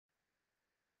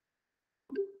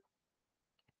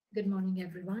Good morning,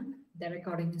 everyone. The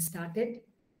recording is started.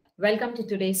 Welcome to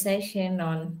today's session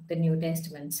on the New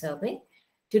Testament survey.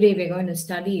 Today, we're going to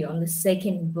study on the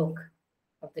second book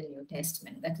of the New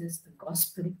Testament, that is the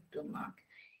Gospel to Mark.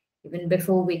 Even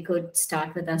before we could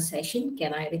start with our session,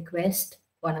 can I request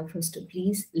one of us to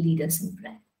please lead us in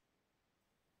prayer?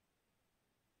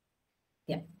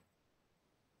 Yeah.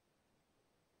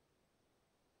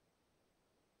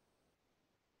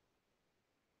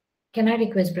 Can I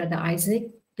request Brother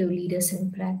Isaac to lead us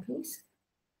in prayer, please?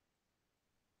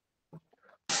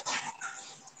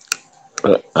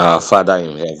 Our Father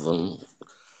in heaven,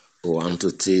 we want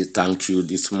to thank you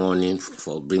this morning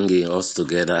for bringing us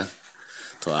together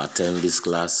to attend this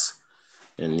class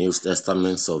in New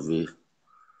Testament survey.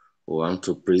 We want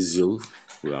to praise you,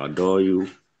 we adore you,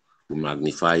 we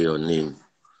magnify your name.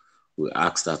 We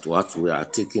ask that what we are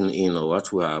taking in or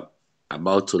what we are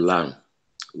about to learn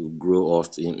will grow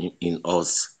up in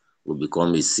us, will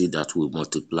become a seed that will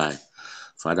multiply.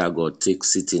 Father God, take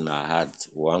seat in our heart.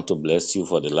 We want to bless you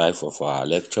for the life of our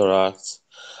lecturers,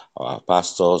 our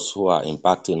pastors who are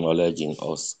impacting knowledge in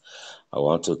us. I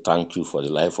want to thank you for the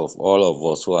life of all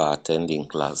of us who are attending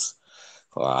class,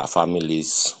 for our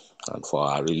families and for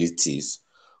our relatives.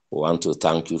 We want to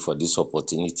thank you for this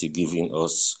opportunity given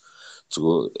us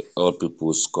to All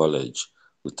People's College.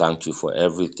 We thank you for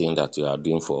everything that you are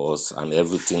doing for us and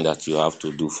everything that you have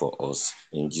to do for us.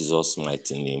 In Jesus'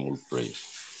 mighty name we pray.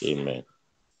 Amen.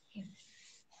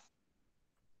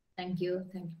 Thank you,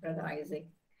 Brother Isaac.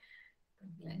 God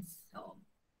bless.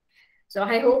 So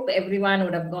I hope everyone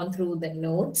would have gone through the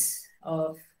notes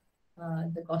of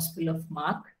the Gospel of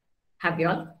Mark. Have you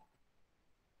all?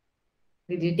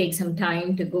 Did you take some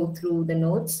time to go through the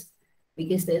notes?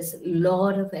 Because there's a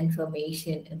lot of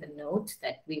information in the notes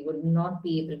that we would not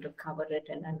be able to cover it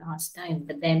in an hour's time.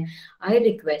 But then I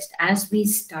request, as we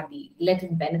study, let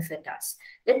it benefit us.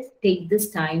 Let's take this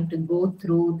time to go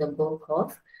through the book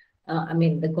of,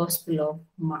 the Gospel of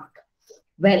Mark.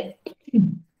 Well,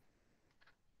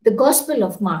 the Gospel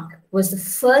of Mark was the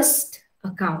first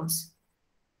accounts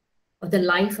of the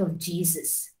life of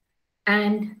Jesus,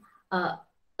 and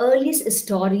earliest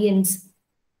historians'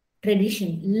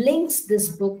 tradition links this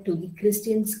book to the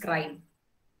Christian scribe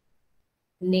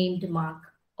named Mark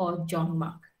or John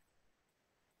Mark.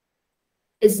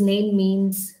 His name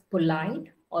means polite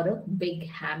or a big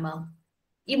hammer.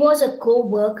 He was a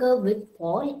co-worker with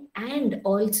Paul and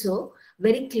also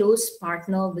very close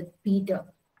partner with Peter.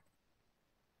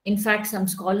 In fact, some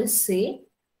scholars say,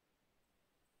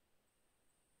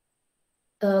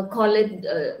 call it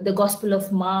the Gospel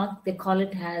of Mark, they call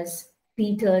it as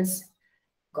Peter's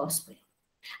Gospel.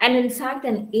 And in fact,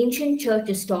 an ancient church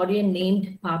historian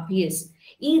named Papias,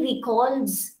 he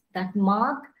recalls that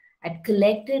Mark had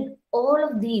collected all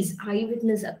of these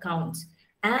eyewitness accounts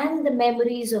and the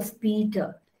memories of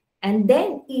Peter, and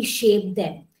then he shaped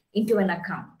them into an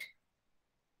account.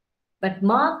 But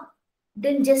Mark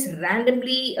didn't just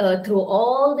randomly throw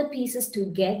all the pieces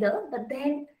together, but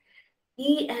then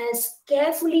he has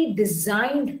carefully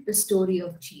designed the story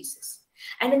of Jesus.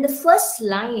 And in the first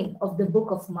line of the book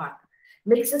of Mark,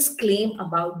 makes his claim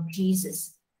about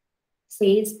Jesus,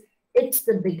 says it's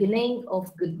the beginning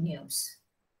of good news.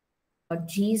 But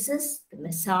Jesus, the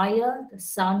Messiah, the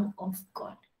Son of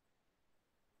God.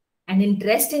 And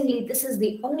interestingly, this is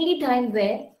the only time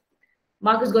where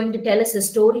Mark is going to tell us a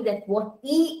story that what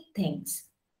he thinks.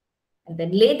 And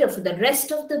then later, for the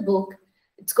rest of the book,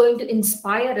 it's going to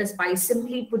inspire us by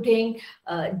simply putting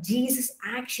Jesus'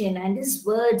 action and his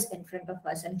words in front of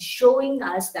us and showing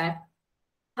us that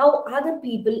how other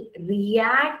people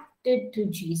reacted to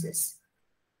Jesus,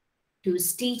 to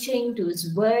his teaching, to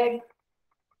his word.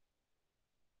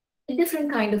 A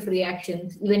different kind of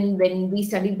reactions. Even when we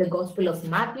studied the Gospel of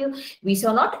Matthew, we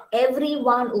saw not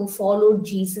everyone who followed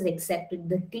Jesus accepted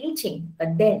the teaching,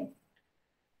 but then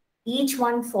each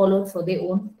one followed for their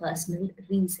own personal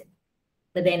reason.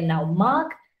 But then now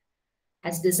Mark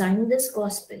has designed this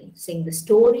gospel, saying the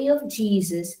story of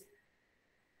Jesus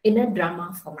in a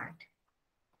drama format.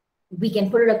 We can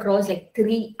put it across like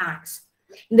 3 acts.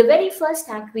 In the very first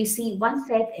act, we see one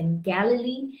set in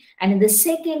Galilee, and in the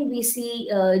second, we see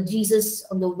Jesus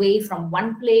on the way from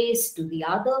one place to the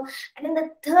other, and in the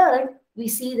third, we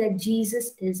see that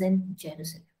Jesus is in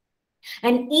Jerusalem.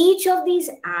 And each of these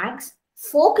acts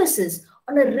focuses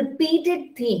on a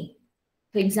repeated theme.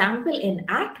 For example, in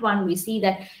Act 1, we see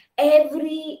that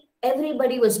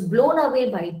everybody was blown away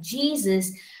by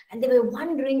Jesus, and they were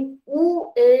wondering,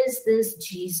 who is this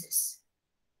Jesus?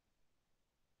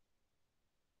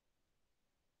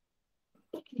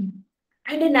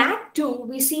 And in Act 2,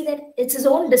 we see that it's his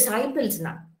own disciples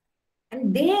now.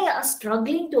 And they are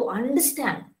struggling to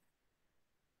understand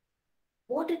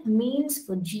what it means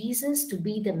for Jesus to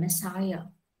be the Messiah.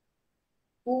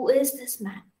 Who is this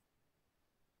man?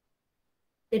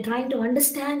 They're trying to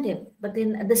understand him, but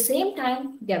then at the same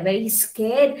time, they're very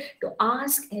scared to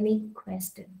ask any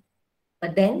question.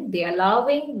 But then they're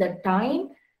allowing the time,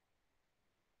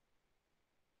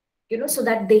 so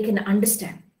that they can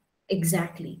understand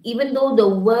exactly. Even though the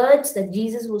words that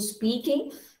Jesus was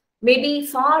speaking may be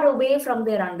far away from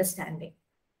their understanding.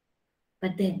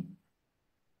 But then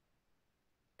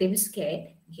they were scared,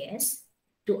 yes,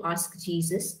 to ask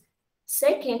Jesus.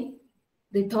 Second,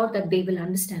 they thought that they will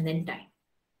understand in time.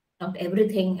 Not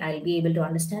everything I'll be able to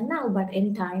understand now, but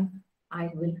in time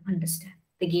I will understand.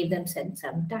 They gave themselves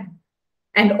some time.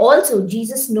 And also,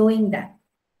 Jesus knowing that,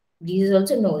 Jesus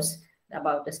also knows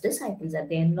about his disciples that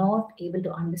they are not able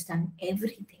to understand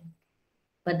everything,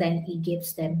 but then he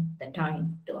gives them the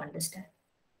time to understand.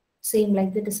 Same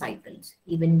like the disciples.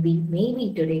 Even we,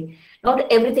 maybe today,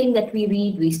 not everything that we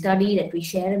read, we study, that we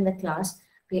share in the class,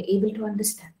 we are able to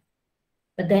understand.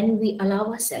 But then we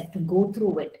allow ourselves to go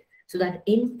through it so that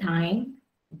in time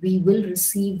we will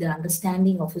receive the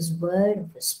understanding of his word,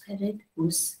 of his spirit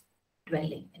who's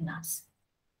dwelling in us.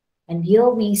 And here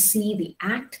we see the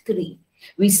Act 3.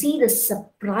 We see the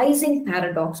surprising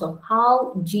paradox of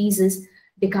how Jesus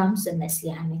becomes a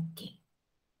messianic king.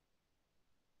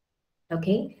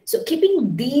 Okay, so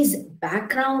keeping these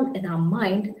background in our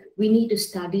mind, we need to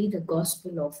study the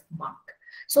Gospel of Mark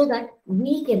so that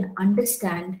we can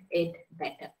understand it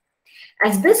better.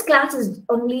 As this class is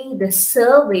only the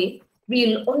survey,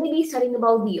 we'll only be studying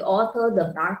about the author,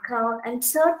 the background, and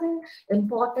certain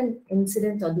important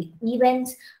incidents or the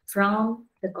events from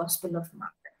the Gospel of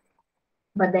Mark.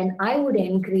 But then I would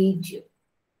encourage you.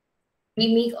 We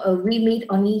meet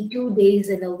only 2 days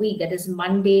in a week, that is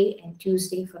Monday and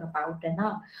Tuesday for about an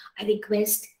hour. I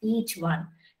request each one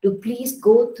to please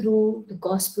go through the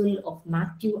Gospel of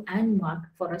Matthew and Mark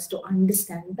for us to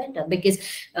understand better. Because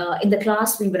in the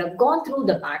class, we would have gone through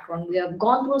the background, we have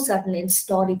gone through certain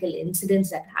historical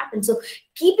incidents that happened. So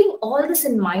keeping all this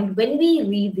in mind, when we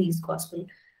read these Gospel,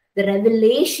 the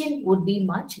revelation would be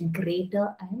much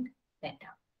greater and better.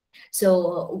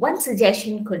 So one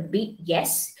suggestion could be,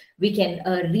 yes, we can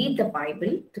read the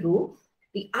Bible through.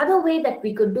 The other way that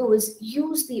we could do is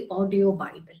use the audio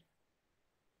Bible.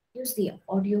 Use the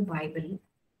audio Bible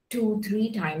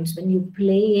 2-3 times. When you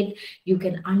play it, you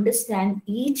can understand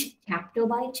each chapter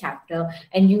by chapter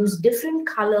and use different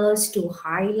colors to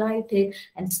highlight it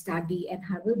and study and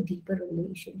have a deeper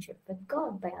relationship with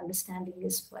God by understanding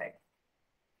his word.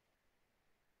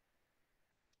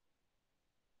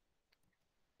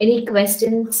 Any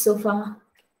questions so far?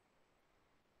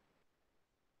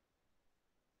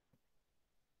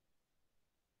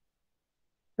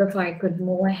 So if I could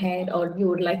move ahead, or you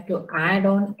would like to add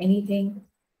on anything?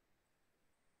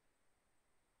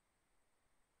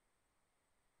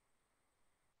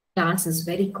 Class is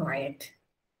very quiet.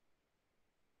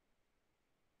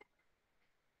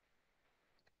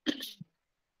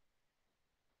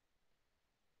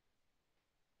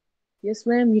 Yes,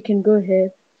 ma'am, you can go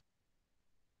ahead.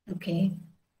 Okay.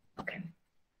 Okay.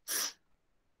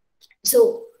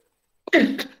 So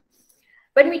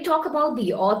when we talk about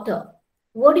the author,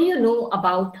 what do you know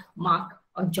about Mark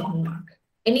or John Mark?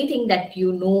 Anything that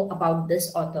you know about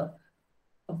this author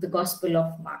of the Gospel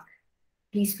of Mark?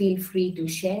 Please feel free to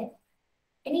share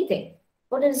anything.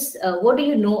 What do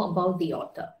you know about the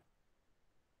author?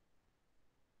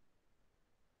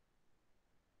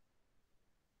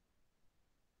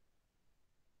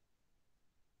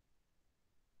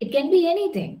 It can be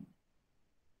anything.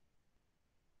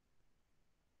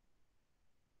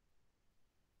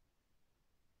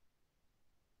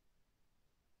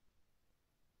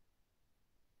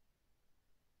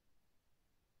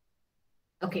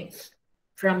 Okay.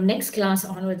 From next class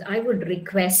onwards, I would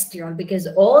request you all, because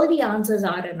all the answers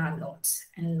are in our notes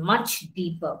and much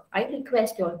deeper. I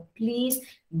request you all, please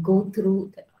go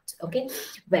through the notes. Okay.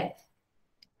 Well,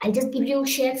 I'll just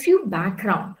share few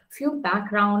background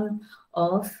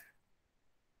of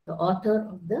the author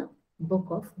of the book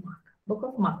of Mark. Book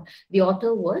of Mark. The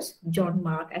author was John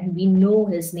Mark, and we know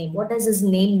his name. What does his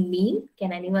name mean?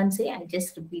 Can anyone say? I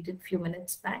just repeated a few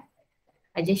minutes back.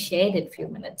 I just shared it a few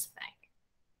minutes back.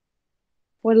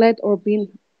 For light or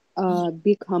being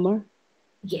big hammer.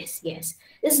 Yes, yes.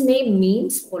 His name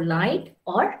means polite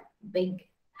or big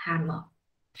hammer.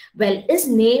 Well, his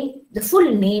name, the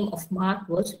full name of Mark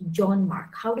was John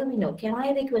Mark. How do we know? Can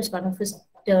I request one of us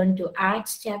turn to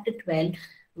Acts chapter 12,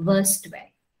 verse 12?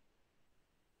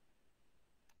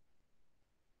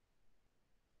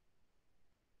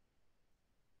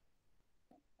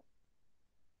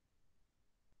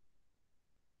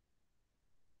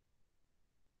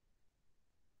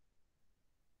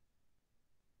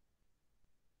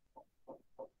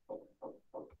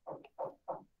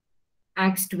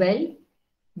 Acts 12,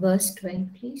 verse 12,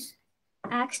 please.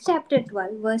 Acts chapter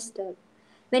 12, verse 12.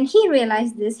 When he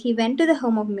realized this, he went to the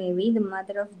home of Mary, the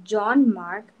mother of John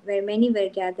Mark, where many were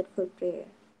gathered for prayer.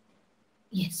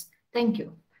 Yes, thank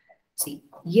you. See,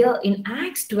 here in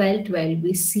Acts 12:12,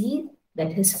 we see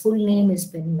that his full name has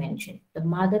been mentioned. The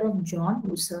mother of John,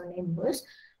 whose surname was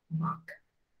Mark.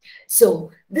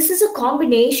 So this is a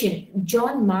combination.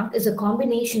 John Mark is a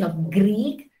combination of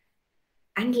Greek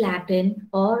and Latin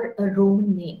or a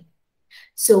Roman name.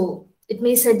 So it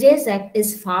may suggest that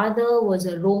his father was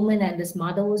a Roman and his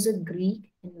mother was a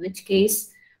Greek, in which case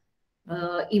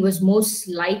he was most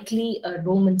likely a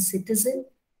Roman citizen.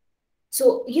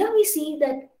 So here we see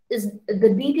that is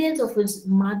the details of his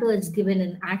mother is given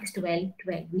in Acts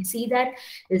 12:12. We see that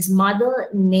his mother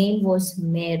name was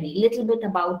Mary. Little bit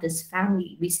about his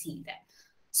family, we see that.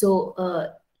 So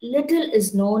little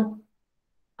is known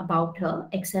about her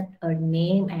except her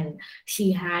name, and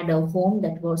she had a home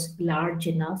that was large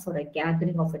enough for a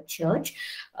gathering of a church.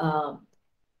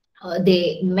 They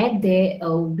met there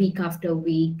week after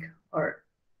week or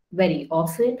very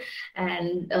often,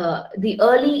 and the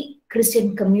early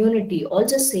Christian community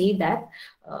also say that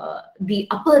the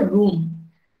upper room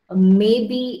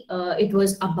maybe it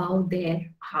was above their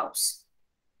house.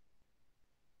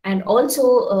 And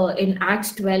also in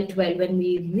Acts 12:12, when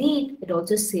we read, it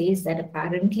also says that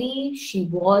apparently she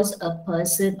was a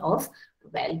person of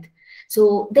wealth.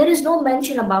 So there is no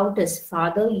mention about his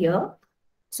father here.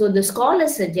 So the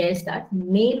scholars suggest that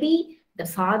maybe the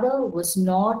father was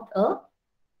not a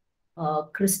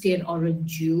Christian or a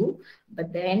Jew,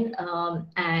 but then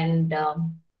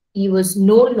he was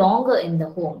no longer in the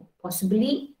home.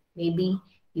 Possibly, maybe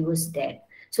he was dead.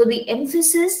 So the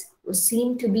emphasis was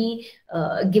seen to be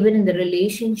given in the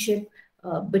relationship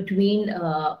between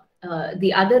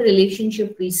the other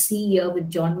relationship we see here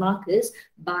with John Mark is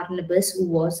Barnabas, who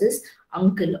was his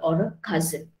uncle or a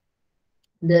cousin.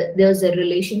 There's a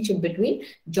relationship between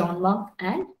John Mark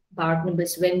and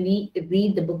Barnabas. When we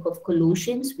read the book of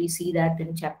Colossians, we see that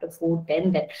in chapter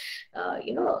 4:10 that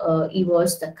he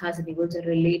was the cousin, he was a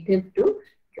relative to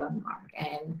John Mark.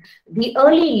 And the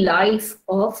early life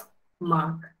of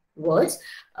Mark was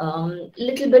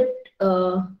little bit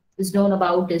is known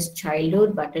about his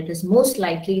childhood, but it is most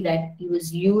likely that he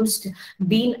was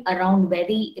being around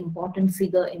very important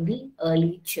figure in the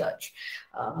early church.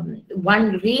 One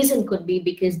reason could be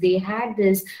because they had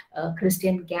this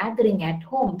Christian gathering at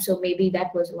home, so maybe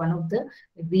that was one of the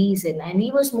reason. And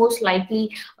he was most likely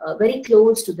very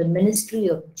close to the ministry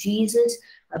of Jesus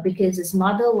because his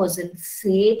mother was in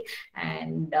faith,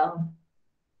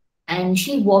 and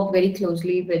she worked very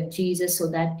closely with Jesus so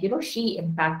that, she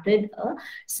impacted a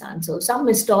son. So some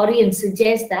historians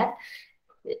suggest that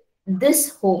this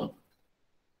home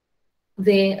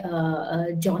where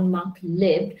John Mark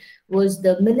lived was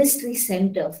the ministry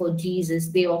center for Jesus.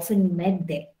 They often met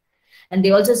there. And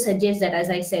they also suggest that, as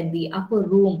I said, the upper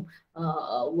room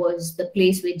was the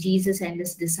place where Jesus and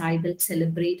his disciples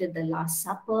celebrated the Last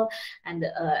Supper, and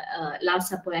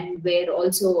where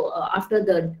also after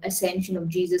the ascension of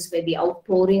Jesus, where the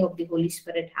outpouring of the Holy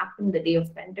Spirit happened, the day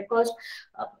of Pentecost.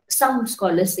 Some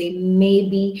scholars say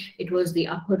maybe it was the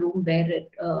upper room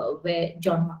where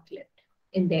John Mark lived,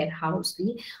 in their house,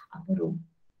 the upper room.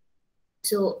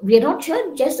 So we are not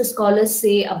sure, just the scholars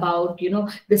say about,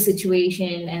 the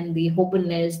situation and the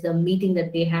openness, the meeting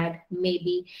that they had,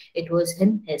 maybe it was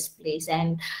in his place.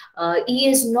 And he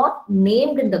is not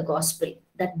named in the gospel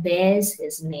that bears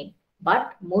his name.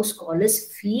 But most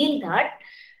scholars feel that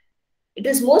it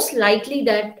is most likely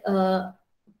that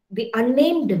the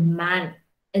unnamed man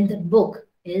in the book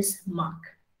is Mark.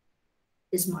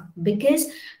 Because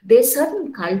there's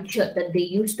certain culture that they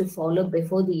used to follow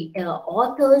before the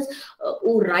authors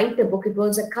who write a book. It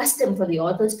was a custom for the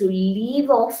authors to leave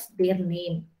off their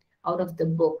name out of the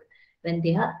book when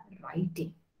they are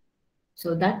writing.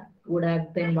 So that would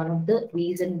have been one of the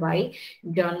reasons why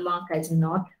John Mark has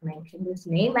not mentioned his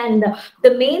name. And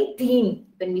the main theme,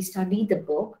 when we study the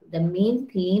book, the main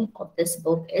theme of this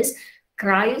book is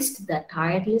Christ, the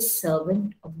tireless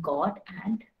servant of God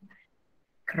and man.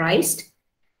 Christ,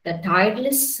 the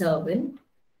tireless servant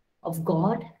of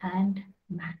God and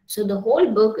man. So the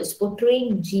whole book is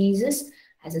portraying Jesus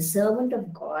as a servant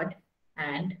of God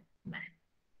and man.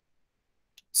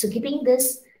 So keeping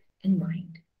this in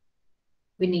mind,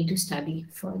 we need to study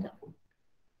further.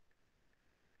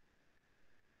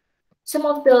 Some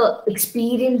of the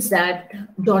experience that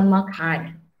John Mark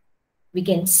had, we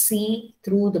can see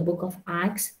through the book of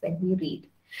Acts when we read.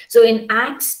 So in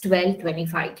Acts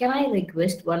 12:25, can I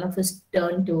request one of us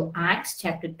turn to Acts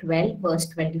chapter 12, verse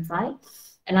 25?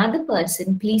 Another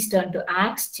person, please turn to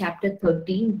Acts chapter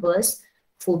 13, verse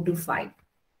 4 to 5.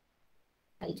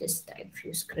 I'll just type a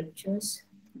few scriptures.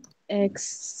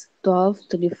 Acts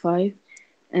 12:35.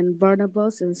 And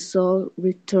Barnabas and Saul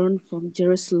returned from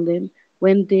Jerusalem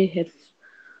when they had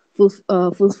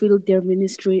fulfilled their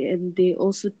ministry, and they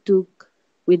also took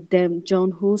with them John,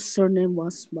 whose surname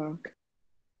was Mark.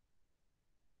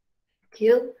 Thank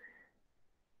you.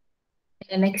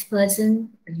 The next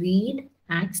person read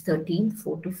Acts 13,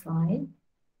 4 to 5.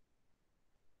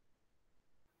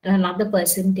 Another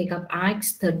person take up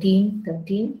Acts 13,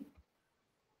 13.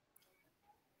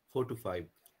 4 to 5.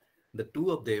 The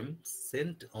two of them,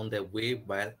 sent on their way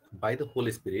by the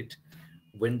Holy Spirit,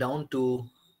 went down to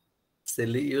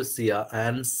Seleucia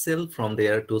and sailed from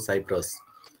there to Cyprus.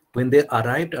 When they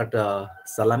arrived at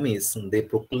Salamis, they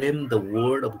proclaimed the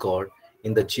word of God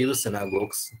in the Jewish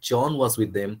synagogues. John was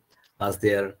with them as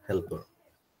their helper.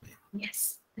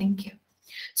 Yes, thank you.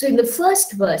 So in the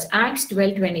first verse, Acts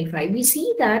 12:25, we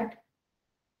see that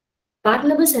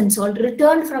Barnabas and Saul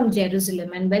returned from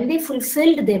Jerusalem, and when they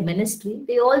fulfilled their ministry,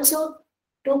 they also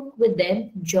took with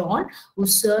them John,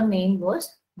 whose surname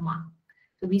was Mark.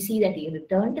 So we see that he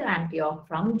returned to Antioch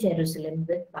from Jerusalem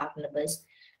with Barnabas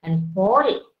and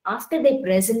Paul after they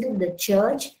presented the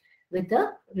church with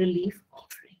a relief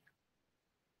offering.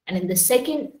 And in the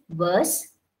second verse,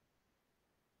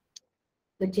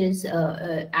 which is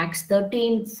Acts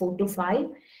 13, 4 to 5,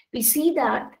 we see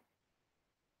that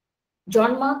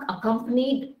John Mark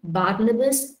accompanied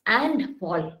Barnabas and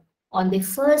Paul on their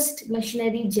first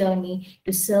missionary journey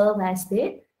to serve as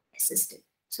their assistant.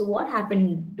 So what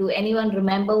happened? Do anyone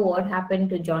remember what happened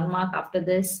to John Mark after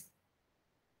this?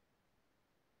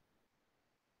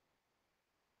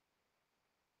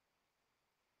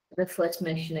 The first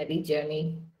missionary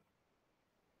journey.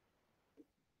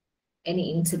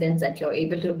 Any incidents that you're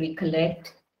able to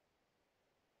recollect?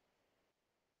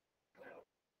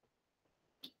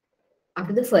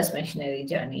 After the first missionary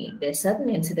journey, there's certain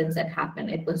incidents that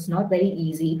happened. It was not very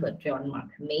easy for John Mark.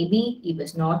 Maybe he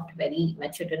was not very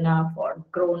matured enough or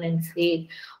grown in faith,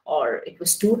 or it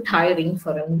was too tiring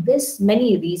for him. There's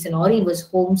many reasons, or he was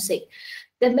homesick.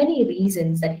 There are many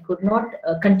reasons that he could not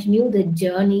continue the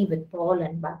journey with Paul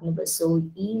and Barnabas. So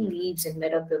he leaves in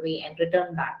mid of the way and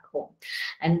return back home.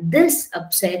 And this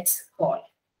upsets Paul.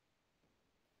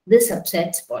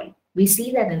 We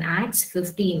see that in Acts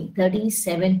 15,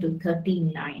 37 to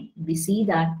 39. We see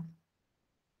that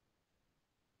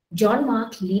John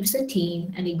Mark leaves the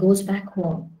team and he goes back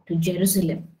home to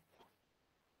Jerusalem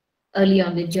early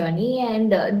on the journey.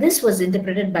 And this was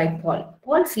interpreted by Paul.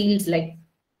 Paul feels like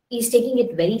he's taking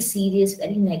it very serious,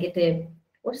 very negative.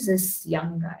 What is this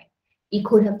young guy? He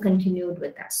could have continued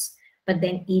with us, but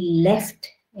then he left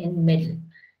in middle.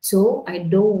 So I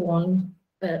don't want...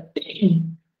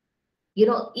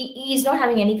 he's not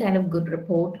having any kind of good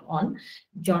report on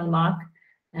John Mark.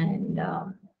 And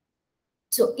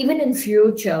so even in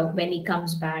future, when he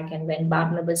comes back and when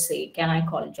Barnabas say, can I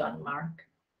call John Mark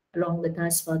along with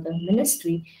us for the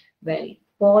ministry? Well,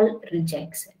 Paul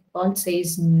rejects it. Paul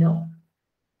says no.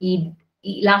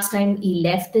 Last time he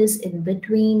left us in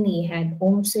between, he had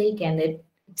homesick, and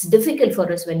it's difficult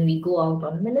for us when we go out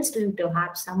on ministry to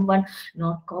have someone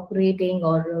not cooperating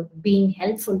or being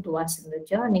helpful to us in the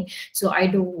journey. So I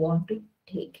don't want to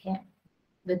take him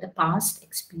with the past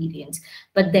experience.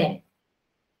 But then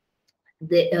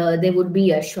there would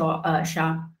be a sharp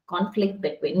conflict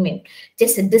between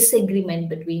just a disagreement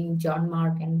between John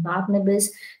Mark and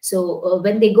Barnabas. So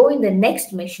when they go in the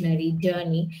next missionary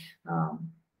journey,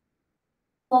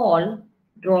 Paul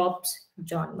drops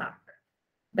John Mark.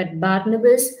 But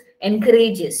Barnabas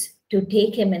encourages to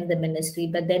take him in the ministry.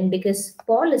 But then because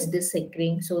Paul is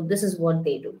disagreeing, so this is what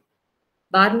they do.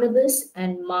 Barnabas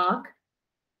and Mark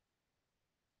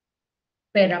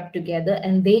pair up together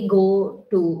and they go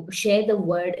to share the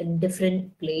word in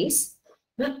different place.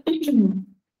 And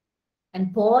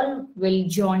Paul will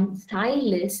join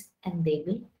Silas and they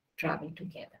will travel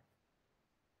together.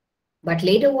 But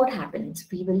later what happens?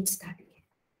 We will study.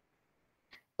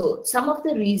 So some of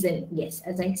the reason, yes,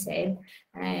 as I said,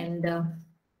 and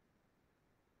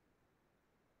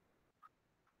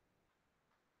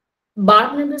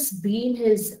Barnabas being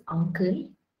his uncle,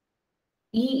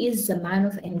 he is a man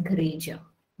of encourager.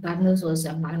 Barnabas was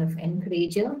a man of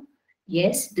encourager,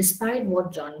 yes, despite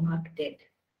what John Mark did.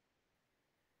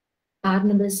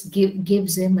 Barnabas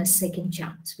gives him a second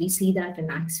chance. We see that in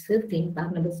Acts 15.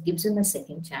 Barnabas gives him a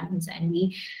second chance, and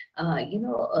he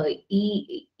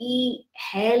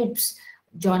helps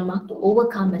John Mark to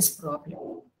overcome his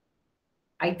problem.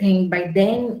 I think by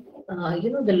then,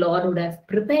 the Lord would have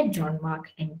prepared John Mark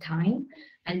in time,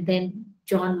 and then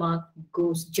John Mark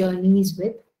journeys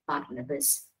with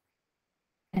Barnabas.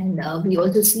 And we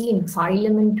also see in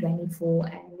Philemon 24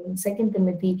 and in 2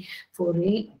 Timothy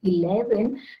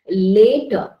 4:11,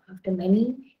 later, after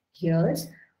many years,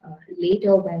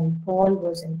 later when Paul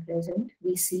was in prison,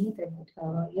 we see that,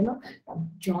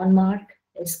 John Mark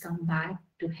has come back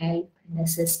to help and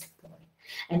assist Paul.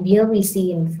 And here we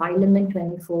see in Philemon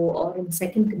 24 or in 2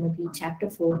 Timothy chapter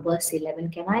 4, verse 11.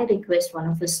 Can I request one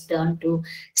of us turn to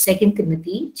 2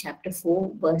 Timothy chapter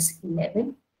 4, verse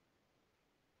 11?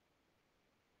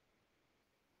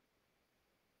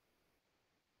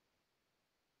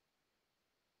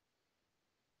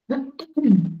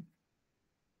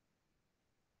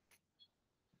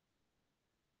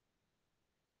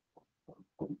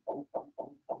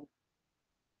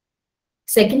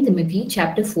 Second Timothy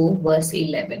chapter 4, verse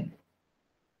 11.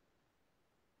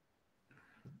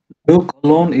 Luke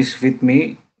alone is with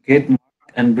me. Get Mark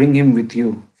and bring him with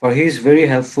you, for he is very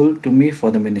helpful to me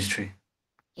for the ministry.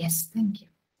 Yes, thank you.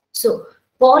 So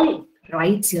Paul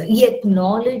writes here, he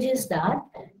acknowledges that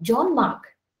John Mark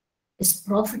is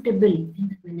profitable in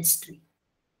the ministry.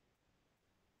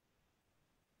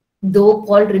 Though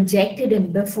Paul rejected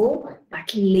him before,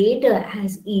 but later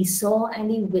as he saw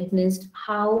and he witnessed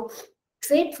how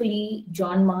faithfully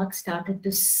John Mark started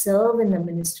to serve in the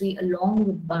ministry along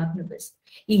with Barnabas.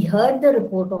 He heard the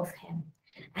report of him,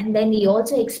 and then he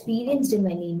also experienced him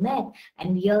when he met.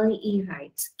 And here he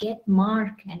writes, get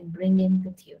Mark and bring him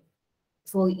with you,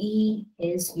 for he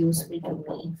is useful to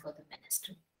me for the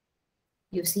ministry.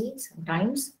 You see,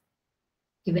 sometimes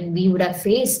even we would have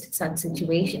faced such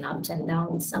situation, ups and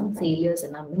downs, some failures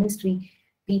in our ministry,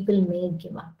 people may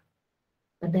give up.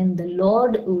 But then the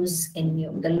Lord who's in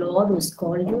you, the Lord who's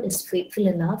called you is faithful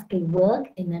enough to work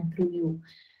in and through you.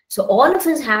 So all of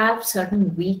us have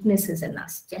certain weaknesses in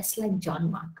us, just like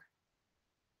John Mark.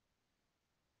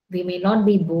 We may not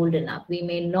be bold enough. We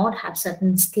may not have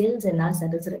certain skills in us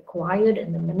that is required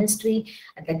in the ministry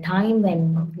at the time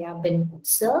when we have been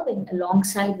serving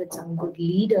alongside with some good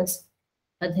leaders.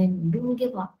 But then don't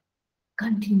give up.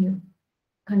 Continue.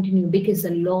 Continue, because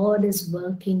the Lord is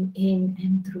working in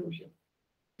and through you.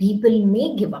 People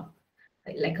may give up,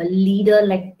 like a leader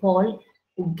like Paul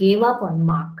who gave up on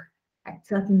Mark at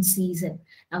certain season.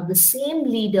 Now the same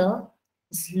leader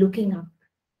is looking up,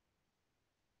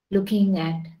 looking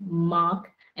at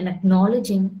Mark and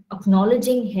acknowledging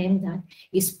him that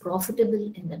he's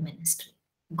profitable in the ministry.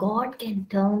 God can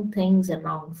turn things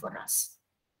around for us.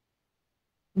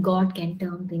 God can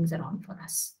turn things around for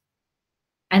us.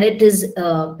 And it is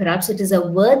perhaps it is a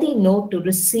worthy note to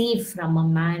receive from a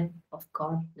man of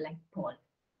God like Paul.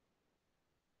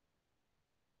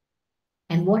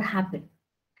 And what happened?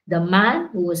 The man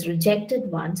who was rejected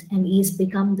once, and he's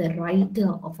become the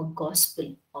writer of a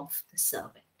gospel of the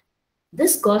servant.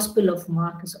 This gospel of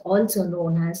Mark is also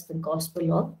known as the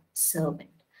gospel of servant.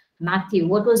 Matthew,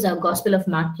 what was the gospel of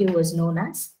Matthew was known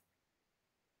as?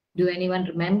 Do anyone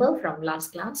remember from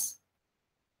last class?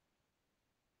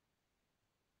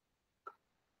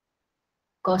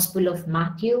 Gospel of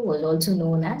Matthew was also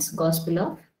known as Gospel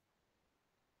of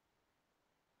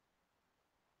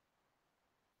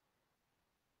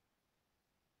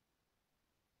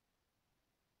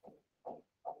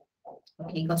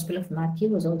Gospel of Matthew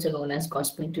was also known as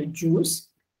Gospel to Jews.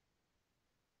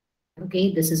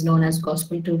 Okay, this is known as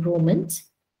Gospel to Romans.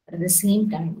 But at the same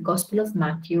time, Gospel of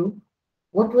Matthew,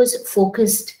 what was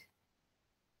focused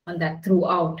on that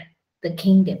throughout? The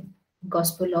kingdom,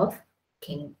 Gospel of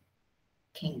kingdom.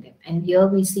 And here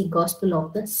we see Gospel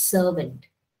of the servant,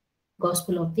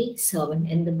 Gospel of the servant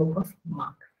in the book of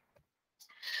Mark.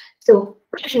 So,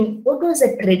 what was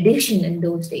the tradition in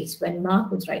those days when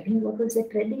Mark was writing? What was the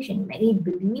tradition? Many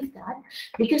believe that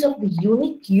because of the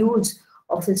unique use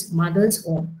of his mother's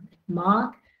home,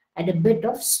 Mark had a bit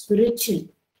of spiritual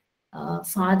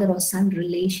father or son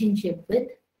relationship with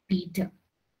Peter,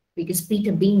 because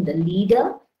Peter, being the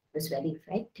leader, was very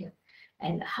effective.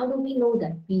 And how do we know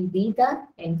that? We read that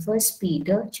in 1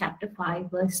 Peter chapter 5,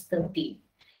 verse 13.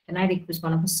 Can I request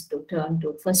one of us to turn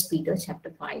to 1 Peter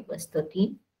chapter 5, verse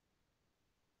 13?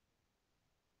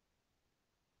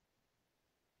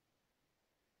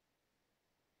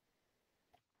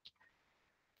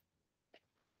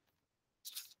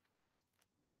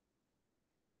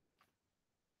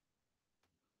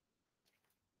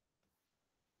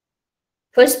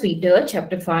 First Peter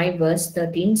chapter 5 verse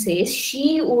 13 says,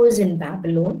 she who is in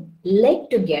Babylon, led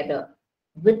together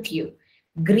with you,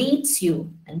 greets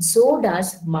you, and so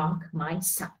does Mark, my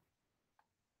son.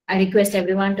 I request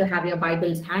everyone to have your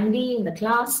Bibles handy in the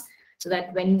class so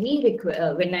that when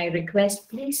I request,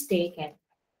 please take and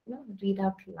read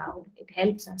out loud. It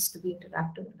helps us to be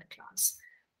interactive in the class.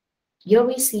 Here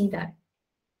we see that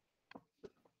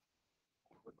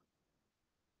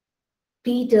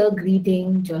Peter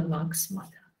greeting John Mark's mother.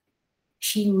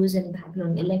 She who is in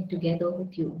Babylon, elect together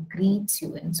with you, greets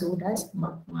you, and so does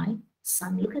Mark, my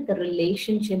son. Look at the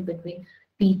relationship between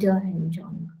Peter and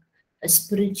John Mark, a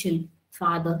spiritual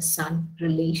father-son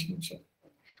relationship,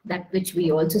 that which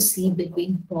we also see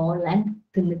between Paul and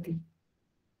Timothy.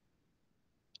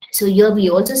 So here we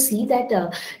also see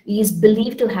that he is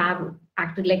believed to have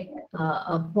acted like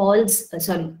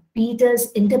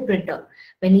Peter's interpreter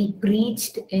when he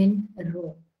preached in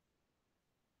Rome.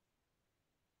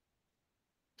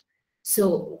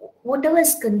 So whatever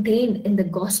is contained in the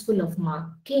Gospel of Mark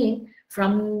came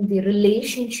from the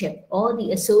relationship or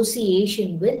the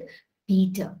association with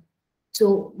Peter.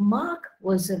 So Mark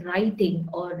was writing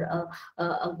or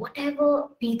whatever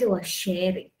Peter was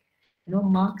sharing,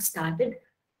 Mark started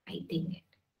writing it.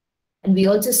 And we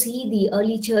also see the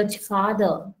early church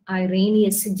father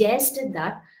Irenaeus suggested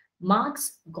that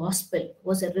Mark's gospel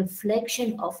was a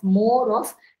reflection of more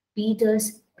of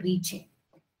Peter's preaching,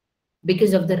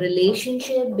 because of the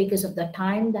relationship, because of the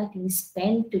time that he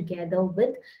spent together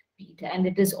with Peter. And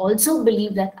it is also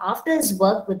believed that after his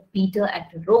work with Peter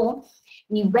at Rome,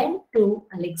 he went to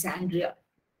Alexandria,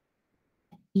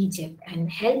 Egypt,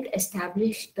 and helped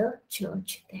establish the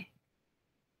church there.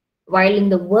 While in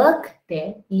the work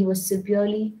there, he was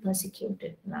severely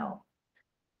persecuted. Now,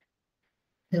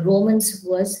 the Romans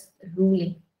was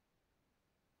ruling.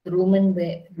 The Romans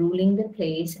were ruling the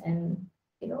place, and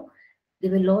there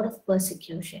were a lot of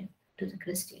persecution to the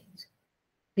Christians.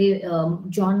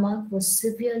 John Mark was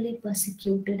severely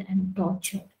persecuted and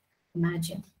tortured.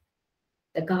 Imagine,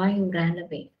 the guy who ran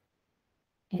away,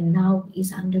 and now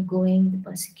he's undergoing the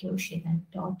persecution and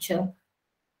torture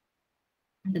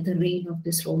under the reign of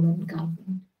this Roman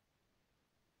government.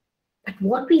 But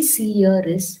what we see here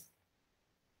is,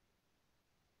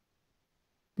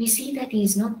 we see that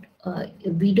he's not,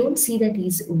 we don't see that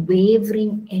he's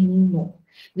wavering anymore.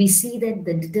 We see that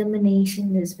the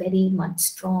determination is very much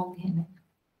strong in him.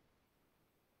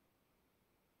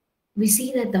 We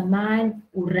see that the man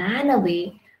who ran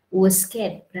away, who was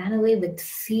scared, ran away with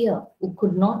fear, who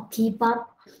could not keep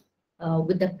up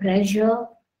with the pressure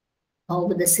or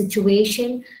with the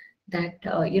situation that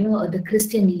the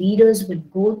Christian leaders would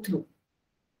go through.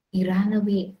 He ran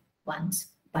away once,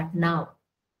 but now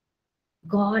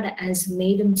God has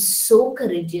made him so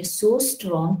courageous, so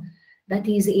strong, that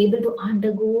he is able to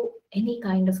undergo any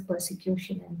kind of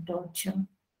persecution and torture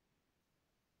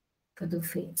for the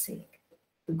faith's sake,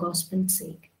 the gospel's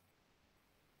sake.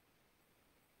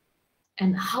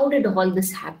 And how did all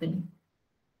this happen?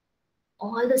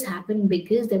 All this happened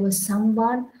because there was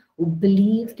someone who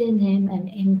believed in him and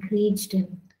encouraged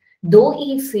him. Though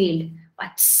he failed,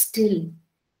 but still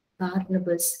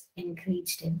Barnabas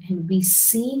encouraged him. And we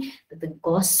see that the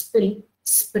gospel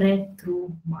spread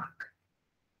through Mark.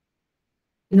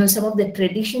 Some of the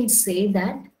traditions say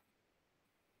that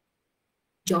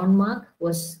John Mark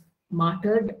was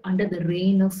martyred under the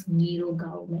reign of Nero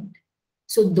government.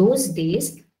 So those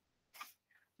days,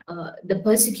 the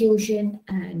persecution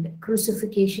and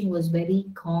crucifixion was very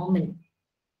common.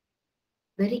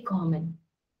 Very common.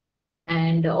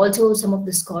 And also some of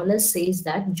the scholars says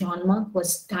that John Mark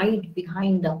was tied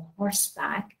behind a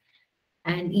horseback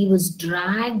and he was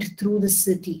dragged through the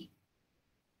city.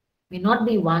 May not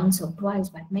be once or twice,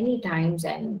 but many times.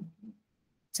 And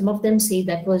some of them say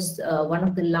that was one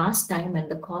of the last time,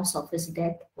 and the cause of his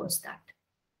death was that.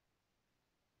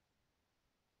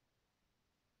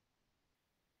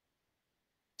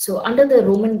 So under the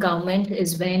Roman government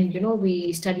is when,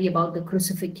 we study about the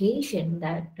crucifixion,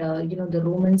 that, the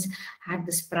Romans had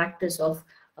this practice of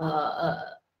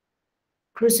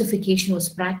crucifixion was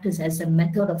practiced as a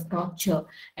method of torture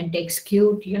and to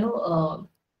execute,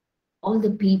 all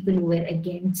the people who were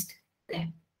against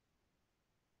them.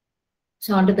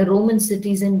 So under the Roman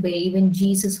citizen, where even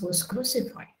Jesus was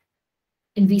crucified.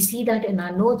 And we see that in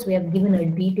our notes, we have given a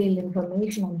detailed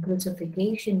information on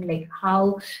crucifixion, like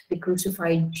how they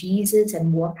crucified Jesus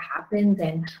and what happened,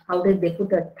 and how did they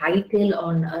put a title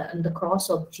on the cross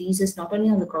of Jesus. Not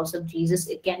only on the cross of Jesus,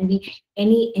 it can be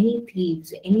any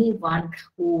thieves, anyone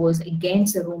who was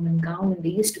against the Roman government. They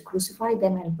used to crucify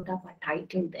them and put up a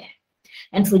title there.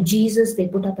 And for Jesus, they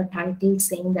put up a title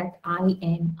saying that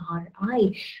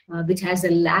I, which has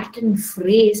a Latin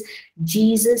phrase,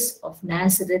 Jesus of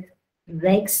Nazareth,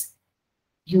 Rex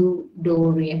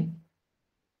Eudorium,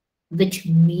 which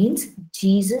means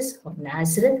Jesus of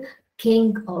Nazareth,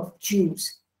 King of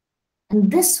Jews. And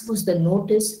this was the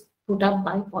notice put up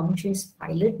by Pontius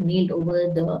Pilate, nailed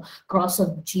over the cross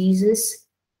of Jesus.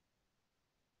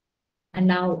 And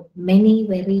now many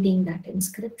were reading that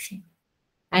inscription.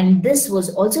 And this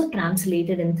was also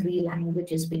translated in 3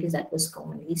 languages because that was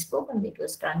commonly spoken. It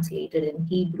was translated in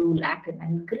Hebrew, Latin,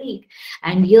 and Greek.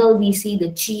 And here we see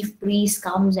the chief priest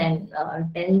comes and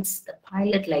tells the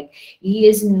Pilate, like, he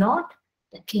is not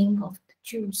the king of the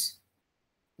Jews.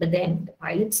 But then the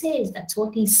Pilate says, that's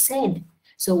what he said.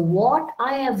 So what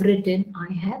I have written,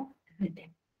 I have written.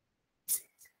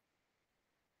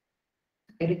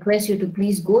 I request you to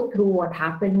please go through what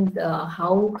happened,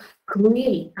 how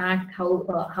cruel act,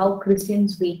 how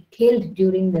Christians were killed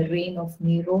during the reign of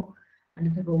Nero under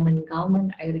the Roman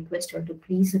government. I request you to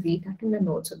please read that in the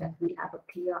notes so that we have a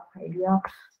clear idea.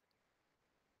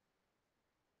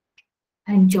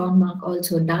 And John Mark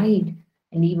also died,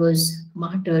 and he was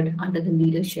martyred under the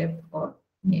leadership of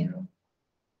Nero.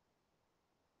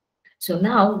 So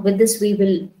now with this, we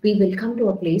will come to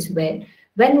a place where,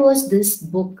 when was this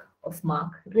book of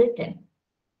Mark written?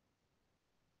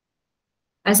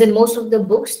 As in most of the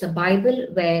books, the Bible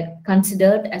were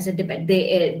considered as a debate.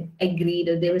 They agreed,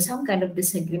 or there was some kind of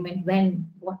disagreement when,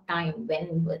 what time,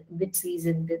 when, which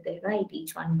season did they write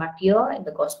each one. But here in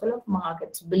the Gospel of Mark,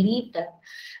 it's believed that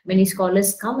many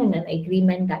scholars come in an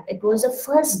agreement that it was the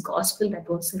first gospel that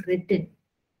was written,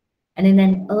 and in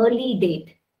an early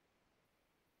date.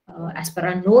 As per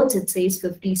our notes, it says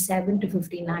 57 to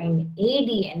 59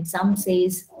 AD, and some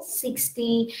says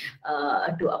 60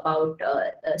 to about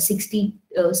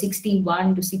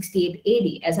 61 to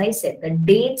 68 AD. As I said, the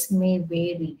dates may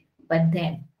vary, but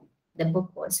then the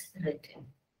book was written.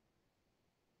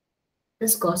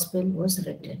 This gospel was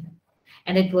written,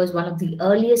 and it was one of the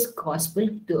earliest gospel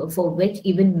for which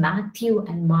even Matthew,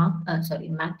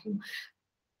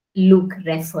 Luke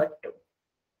referred to.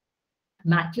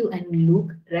 Matthew and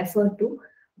Luke refer to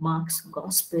Mark's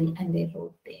gospel, and they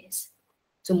wrote theirs.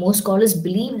 So most scholars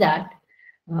believe that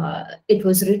it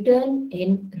was written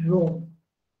in Rome.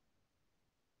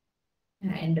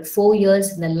 And 4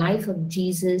 years in the life of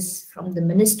Jesus, from the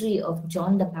ministry of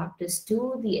John the Baptist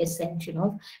to the ascension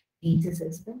of Jesus,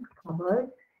 has been covered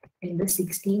in the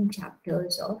 16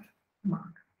 chapters of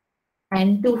Mark.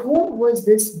 And to whom was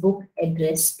this book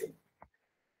addressed to?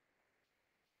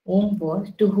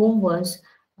 To whom was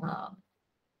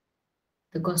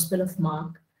the Gospel of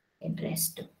Mark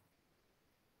addressed to?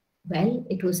 Well,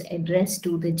 it was addressed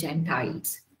to the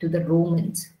Gentiles, to the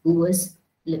Romans who was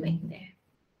living there.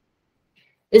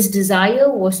 His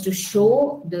desire was to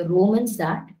show the Romans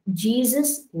that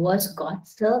Jesus was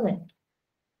God's servant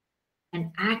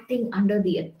and acting under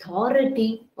the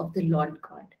authority of the Lord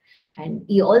God. And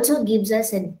he also gives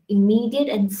us an immediate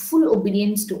and full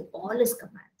obedience to all his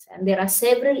commands. And there are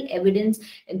several evidence,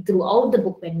 and throughout the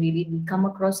book when we read, we come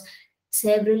across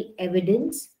several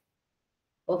evidence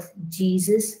of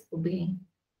Jesus obeying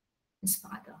his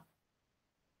Father.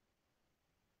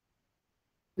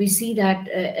 We see that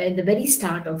at the very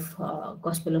start of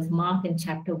Gospel of Mark in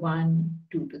chapter 1,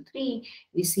 2 to 3,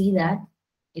 we see that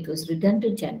it was written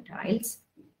to Gentiles.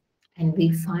 And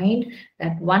we find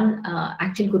that one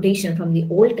actual quotation from the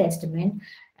Old Testament,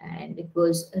 and it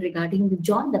was regarding the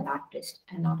John the Baptist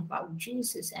and not about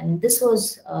Jesus. And this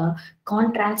was a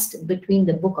contrast between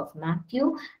the book of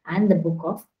Matthew and the book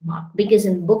of Mark. Because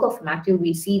in the book of Matthew,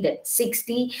 we see that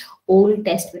 60 Old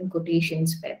Testament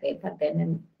quotations were there, but then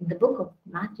in the book of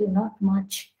Matthew, not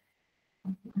much,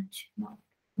 not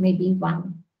maybe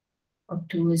 1 or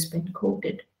 2 has been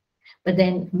quoted. But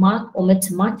then Mark omits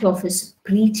much of his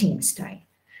preaching style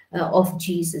of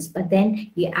Jesus, but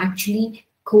then he actually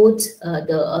quotes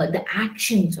the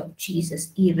actions of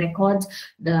Jesus. He records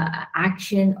the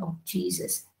action of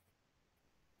Jesus.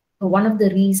 One of the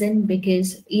reasons,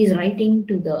 because he is writing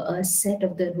to the set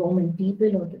of the Roman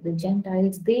people or to the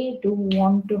Gentiles, they don't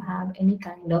want to have any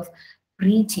kind of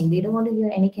preaching. They don't want to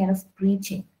hear any kind of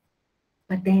preaching.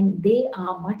 But then they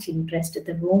are much interested,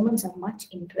 the Romans are much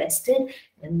interested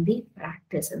in the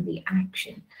practice and the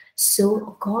action. So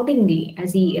accordingly,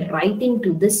 as he is writing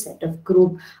to this set of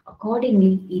group,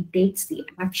 accordingly, he takes the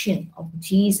action of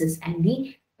Jesus and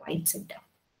he writes it down.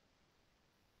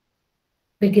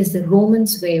 Because the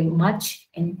Romans were much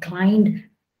inclined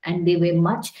and they were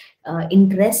much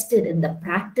interested in the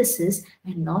practices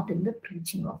and not in the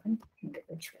preaching of an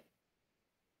individual.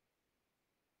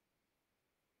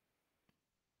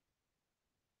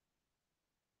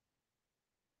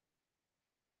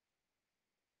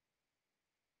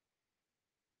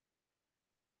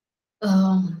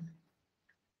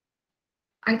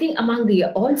 I think among the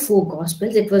all 4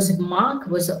 Gospels, it was Mark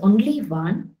was the only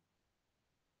one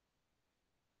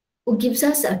who gives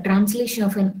us a translation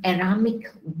of an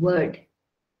Aramaic word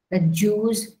that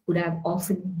Jews would have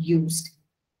often used.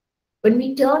 When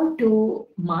we turn to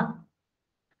Mark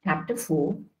chapter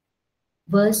 4,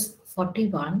 verse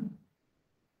 41.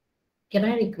 Can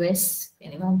I request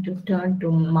anyone to turn to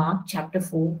Mark chapter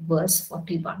 4, verse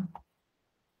 41?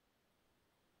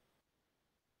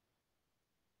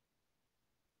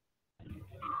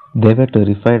 They were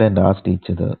terrified and asked each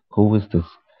other, "Who is this?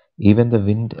 Even the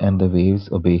wind and the waves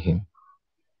obey him."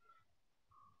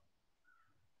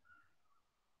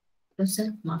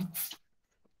 Joseph, Mark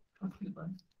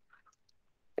 41.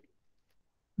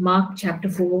 Mark chapter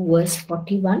 4, verse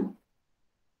 41.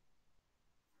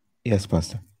 Yes,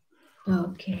 Pastor.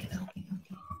 Okay.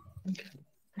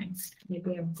 Thanks.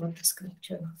 Maybe I've got the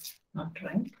scripture not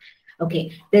right.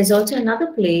 Okay. There's also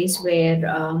another place where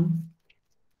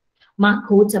Mark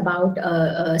quotes about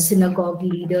a synagogue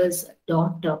leader's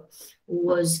daughter who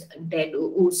was dead,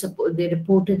 they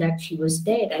reported that she was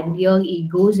dead. And here he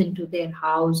goes into their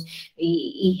house,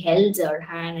 he holds her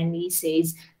hand and he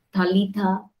says,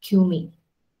 Talitha Kumi.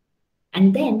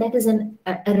 And then that is an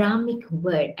Aramic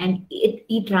word, and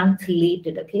it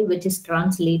translated, okay, which is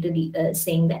translated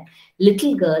saying that,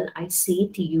 little girl, I say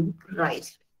to you,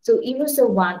 rise. So he was the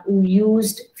one who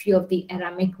used few of the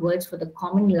Aramic words for the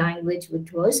common language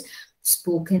which was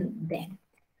spoken then.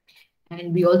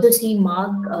 And we also see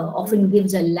Mark often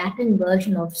gives a Latin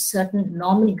version of certain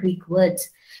normal Greek words,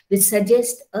 which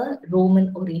suggest a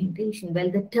Roman orientation.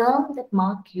 Well, the term that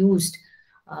Mark used,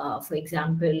 for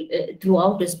example,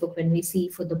 throughout this book, when we see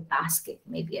for the basket,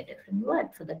 maybe a different word,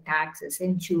 for the tax, a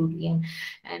centurion,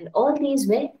 and all these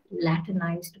were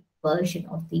Latinized version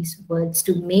of these words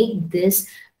to make this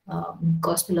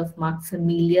Gospel of Mark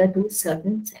familiar to a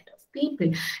certain set of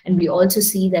people. And we also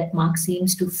see that Mark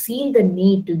seems to feel the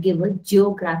need to give a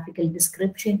geographical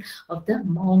description of the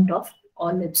Mount of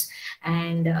Olives.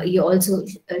 And he also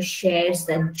shares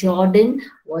that Jordan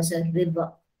was a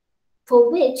river, for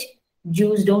which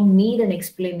Jews don't need an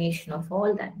explanation of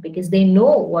all that, because they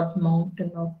know what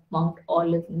mountain of Mount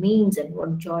Olive means and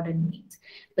what Jordan means.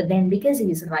 But then because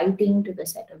he's writing to the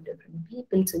set of different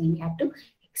people, so he had to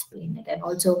explain it. And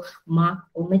also Mark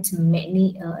omits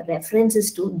many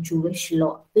references to Jewish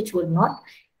law, which would not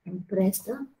impress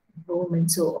the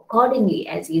Romans. So accordingly,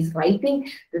 as he's writing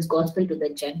this gospel to the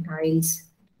Gentiles,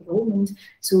 Romans,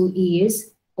 so he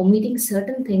is omitting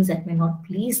certain things that may not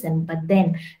please them, but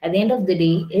then at the end of the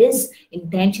day, his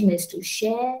intention is to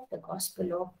share the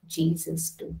gospel of Jesus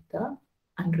to the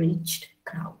unreached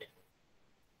crowd.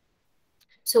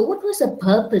 So what was the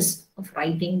purpose of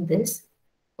writing this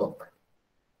book?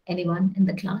 Anyone in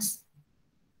the class?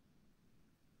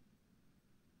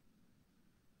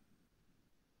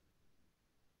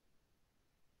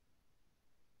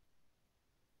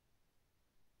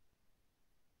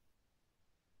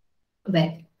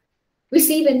 Well, we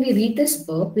see when we read this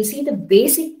book, we see the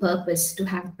basic purpose to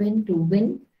have been to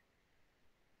win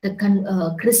the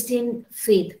Christian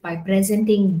faith by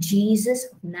presenting Jesus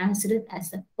of Nazareth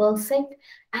as the perfect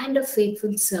and a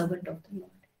faithful servant of the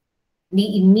Lord.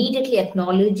 He immediately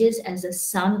acknowledges as the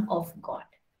Son of God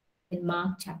in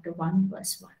Mark chapter 1,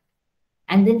 verse 1,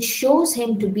 and then shows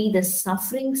him to be the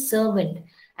suffering servant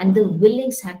and the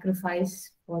willing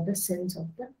sacrifice for the sins of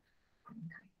the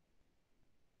mankind.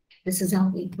 This is how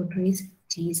he portrays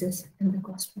Jesus in the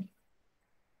gospel.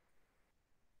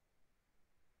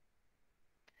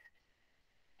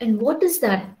 And what is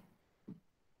that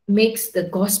makes the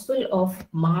gospel of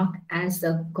Mark as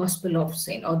the gospel of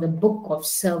saint or the book of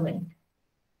servant?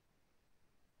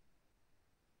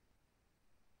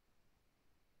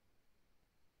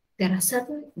 There are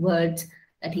certain words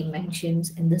that he mentions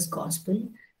in this gospel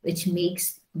which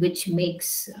makes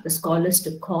the scholars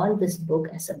to call this book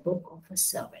as a book of a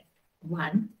servant.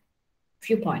 One,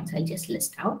 few points I'll just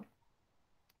list out.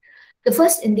 The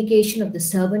first indication of the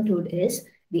servanthood is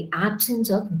the absence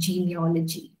of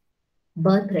genealogy,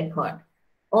 birth record,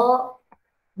 or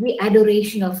the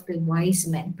adoration of the wise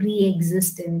men,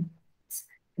 pre-existence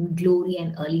in glory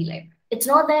and early life. It's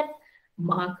not that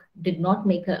Mark did not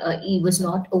he was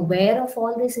not aware of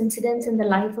all these incidents in the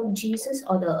life of Jesus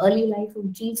or the early life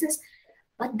of Jesus,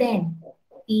 but then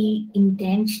he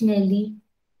intentionally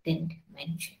didn't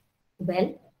mention.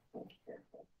 Well,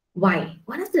 why?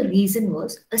 One of the reasons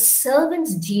was a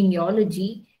servant's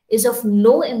genealogy is of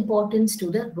no importance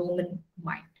to the Roman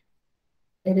mind.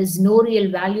 There is no real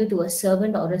value to a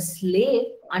servant or a slave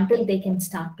until they can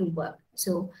start to work.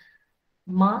 So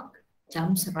Mark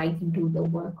jumps right into the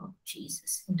work of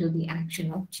Jesus, into the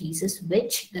action of Jesus,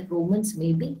 which the Romans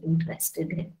may be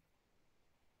interested in.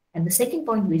 And the second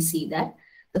point, we see that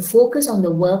the focus on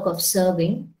the work of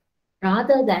serving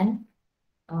rather than,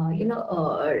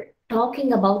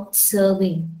 talking about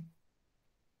serving.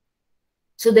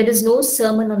 So there is no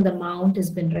Sermon on the Mount has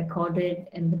been recorded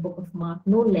in the book of Mark,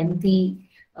 no lengthy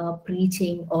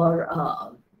preaching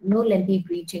or no lengthy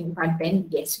preaching, but then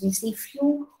yes, we see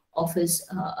few of his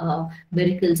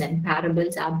miracles and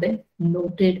parables have been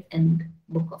noted in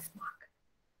the book of Mark.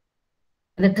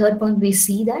 And the third point, we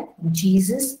see that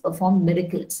Jesus performed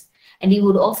miracles, and he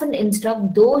would often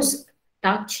instruct those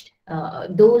touched,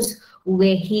 those who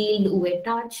were healed, who were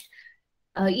touched.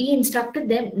 He instructed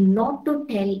them not to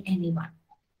tell anyone.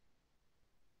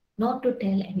 Not to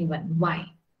tell anyone. Why?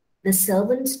 The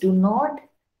servants do not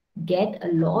get a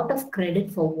lot of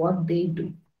credit for what they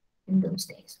do in those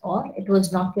days, or it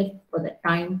was not yet for the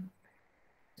time.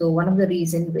 So one of the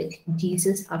reasons which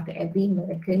Jesus, after every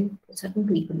miracle, for certain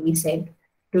people, he said,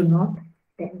 do not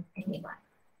tell anyone.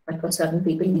 But for certain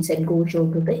people, he said, go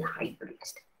show to the high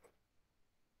priest.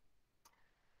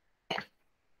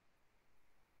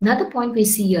 Another point we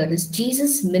see here is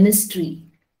Jesus' ministry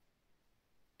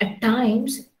at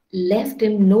times left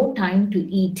him no time to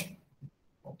eat.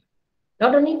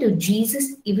 Not only to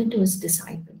Jesus, even to his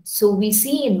disciples. So we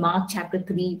see in Mark chapter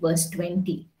 3, verse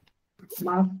 20.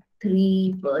 Mark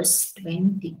 3, verse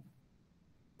 20.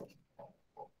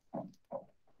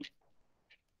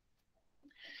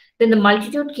 Then the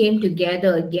multitude came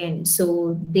together again,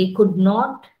 so they could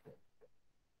not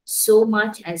so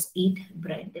much as eat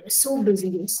bread. They were so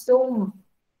busy,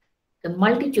 the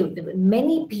multitude, there were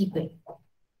many people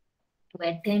to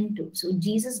attend to. So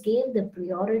Jesus gave the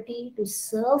priority to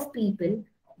serve people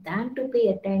than to pay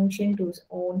attention to his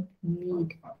own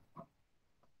need.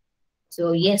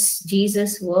 So yes,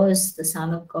 Jesus was the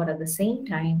Son of God. At the same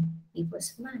time, he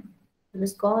was man. He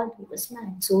was God, he was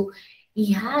man. So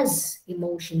he has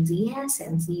emotions, he has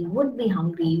sense, he would be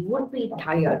hungry, he would be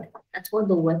tired. That's what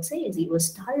the word says. He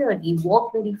was tired, he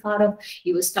walked very far up,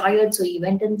 he was tired, so he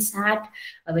went and sat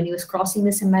when he was crossing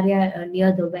the Samaria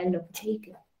near the well of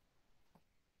Jacob.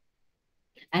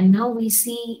 And now we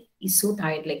see he's so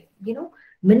tired, like,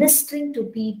 ministering to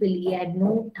people, he had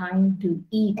no time to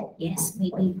eat. Yes,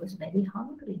 maybe he was very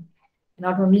hungry.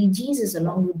 Not only Jesus,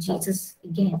 along with Jesus,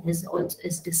 again,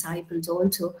 his disciples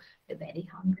also were very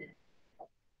hungry.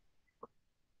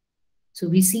 So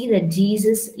we see that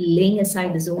Jesus laying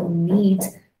aside his own needs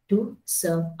to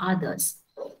serve others.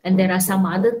 And there are some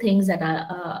other things that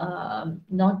are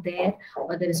not there,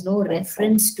 or there is no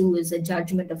reference to, is the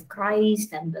judgment of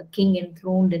Christ and the King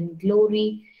enthroned in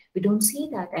glory. We don't see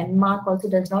that. And Mark also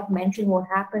does not mention what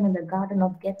happened in the Garden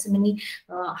of Gethsemane,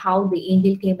 how the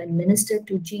angel came and ministered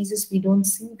to Jesus. We don't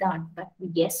see that. But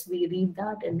yes, we read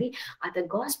that in the other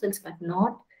Gospels, but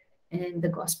not in the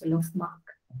Gospel of Mark.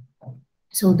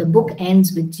 So the book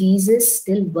ends with Jesus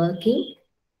still working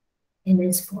in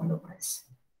his followers.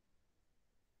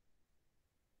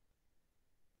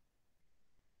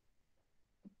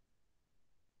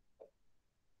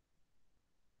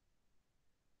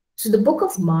 So the book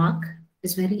of Mark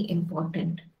is very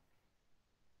important.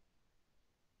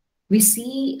 We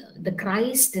see the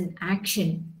Christ in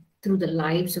action through the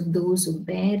lives of those who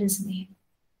bear his name.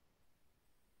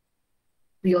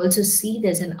 We also see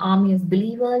there's an army of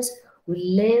believers who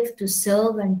live to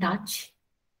serve and touch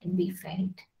and be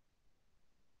fed,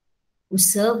 who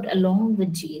served along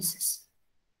with Jesus.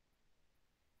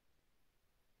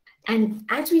 And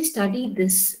as we study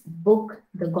this book,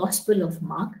 the Gospel of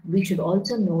Mark, we should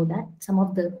also know that some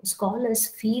of the scholars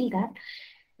feel that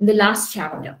in the last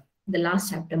chapter,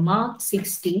 Mark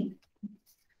 16,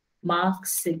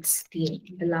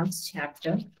 the last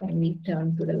chapter, when we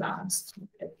turn to the last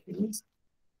chapter, please.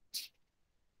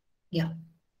 Yeah.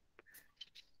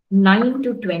 9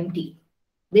 to 20.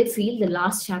 They feel the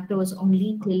last chapter was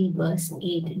only till verse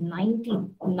 8. 9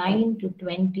 to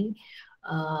 20,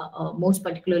 most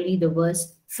particularly the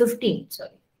verse 15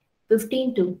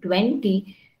 to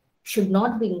 20 should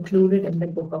not be included in the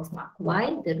book of Mark.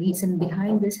 Why? The reason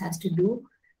behind this has to do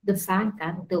the fact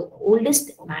that the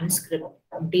oldest manuscript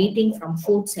dating from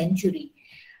 4th century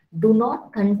do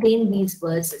not contain these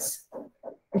verses.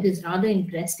 It is rather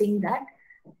interesting that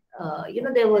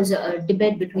there was a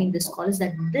debate between the scholars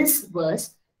that this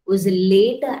verse was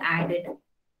later added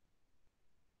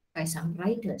by some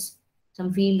writers.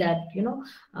 Some feel that,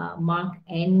 Mark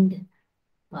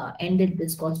ended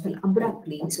this gospel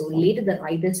abruptly. So later the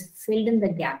writers filled in the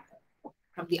gap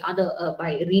from the other,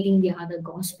 by reading the other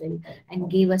gospel,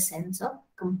 and gave a sense of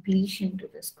completion to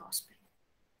this gospel.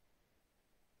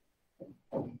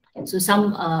 So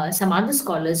some other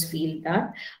scholars feel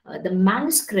that the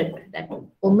manuscript that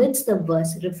omits the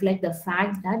verse reflect the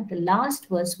fact that the last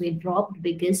verse were dropped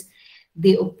because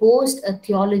they opposed a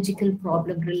theological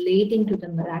problem relating to the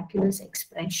miraculous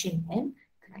expression in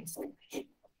Christ's commission.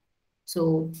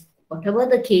 So whatever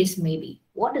the case may be,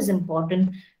 what is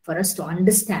important for us to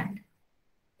understand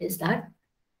is that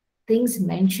things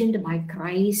mentioned by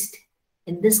Christ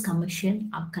in this commission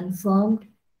are confirmed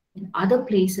in other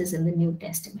places in the New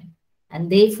Testament. And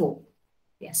therefore,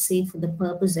 they are safe for the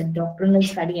purpose of doctrinal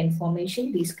study and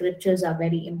formation. These scriptures are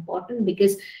very important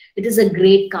because it is a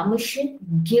great commission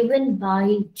given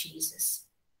by Jesus.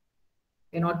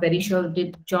 We're not very sure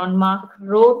did John Mark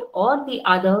wrote or the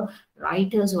other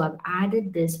writers who have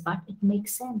added this, but it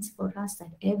makes sense for us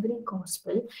that every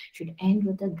gospel should end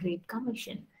with a great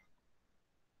commission.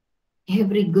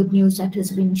 Every good news that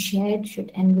has been shared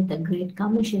should end with a great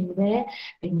commission where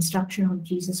the instruction of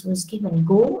Jesus was given.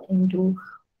 Go into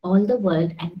all the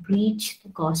world and preach the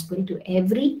gospel to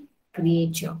every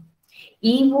creature.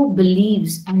 He who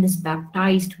believes and is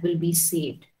baptized will be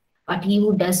saved, but he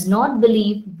who does not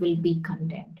believe will be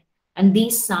condemned. And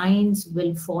these signs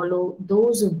will follow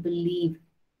those who believe.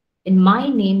 In my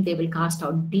name, they will cast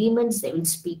out demons, they will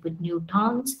speak with new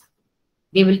tongues,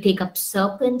 they will take up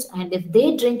serpents, and if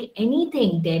they drink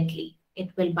anything deadly, it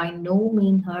will by no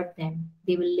means hurt them.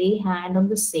 They will lay hand on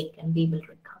the sick and they will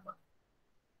recover.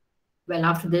 Well,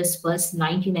 after this, verse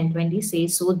 19 and 20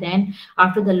 says, so then,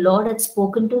 after the Lord had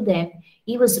spoken to them,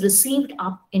 he was received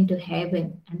up into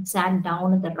heaven and sat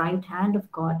down at the right hand of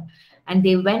God. And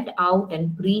they went out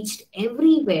and preached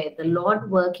everywhere, the Lord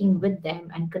working with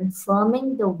them and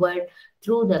confirming the word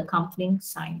through the accompanying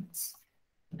signs.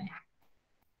 Amen.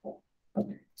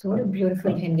 So what a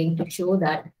beautiful ending to show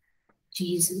that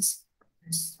Jesus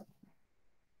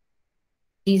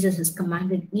has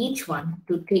commanded each one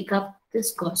to take up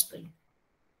this gospel,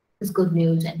 this good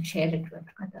news, and share it with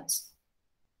others.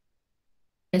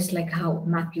 Just like how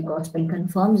Matthew Gospel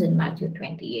confirms in Matthew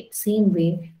 28, same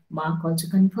way Mark also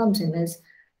confirms in his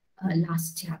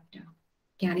last chapter.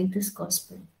 Carry this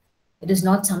gospel. It is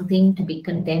not something to be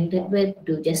contended with,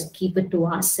 to just keep it to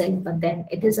ourselves, but then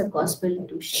it is a gospel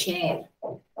to share.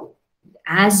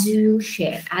 As you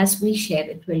share, as we share,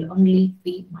 it will only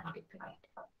be multiplied.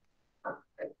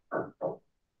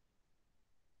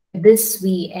 This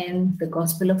we end the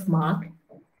Gospel of Mark.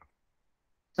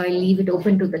 So I leave it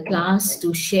open to the class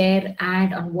to share,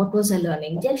 add on what was our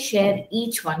learning. Just share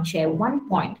each one, share one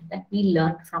point that we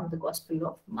learned from the Gospel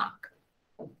of Mark.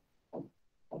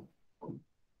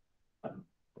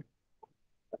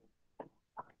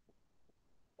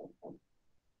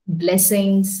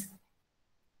 Blessings.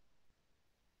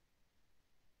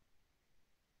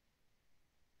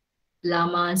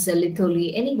 Lama,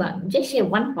 Zalitoli, anyone, just share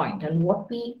one point on what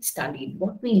we studied,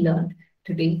 what we learned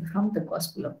today from the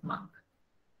Gospel of Mark.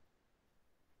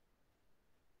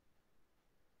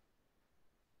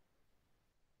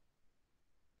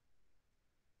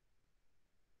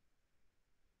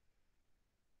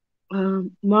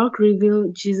 Mark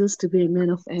revealed Jesus to be a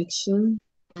man of action,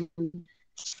 and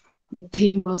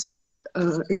he was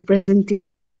representing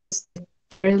the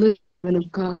parallel man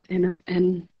of God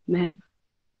and man.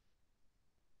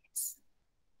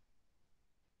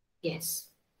 Yes.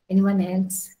 Anyone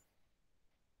else?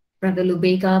 Brother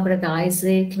Lubeka, Brother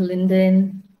Isaac,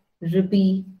 Lyndon,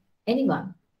 Rippy,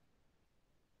 anyone?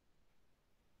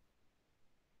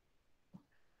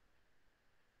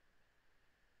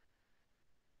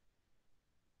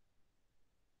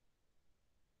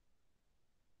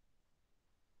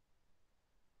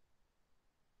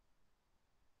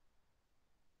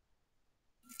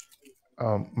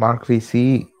 Mark, we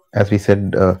see, as we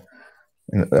said,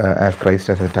 as Christ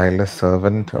as a tireless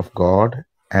servant of God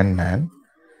and man,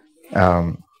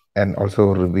 and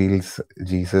also reveals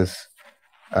Jesus,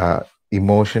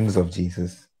 emotions of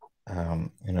Jesus.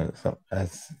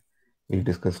 As we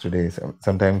discussed today,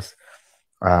 sometimes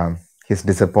his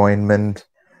disappointment,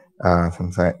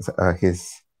 sometimes his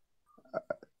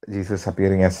Jesus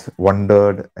appearing as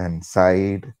wondered and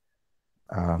sighed,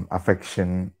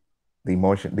 affection,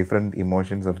 different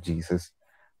emotions of Jesus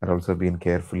are also being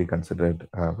carefully considered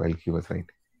while he was writing.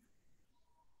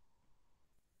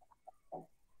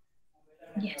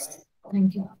 Yes.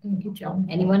 Thank you. Thank you, John.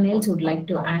 Anyone else would like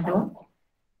to add on?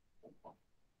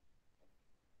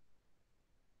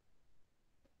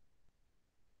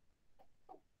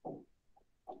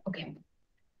 Okay.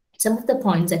 Some of the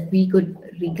points that we could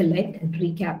recollect and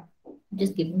recap,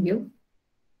 just giving you.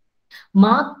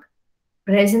 Mark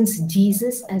presents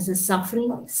Jesus as a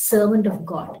suffering servant of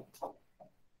God,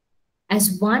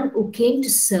 as one who came to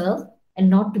serve and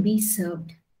not to be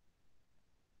served.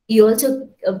 He also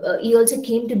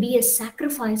came to be a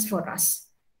sacrifice for us.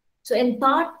 So in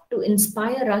part, to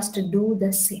inspire us to do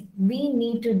the same, we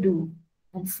need to do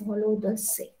and follow the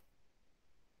same.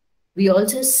 We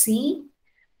also see,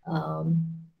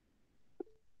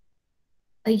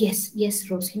 yes,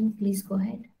 Rosalind, please go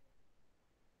ahead.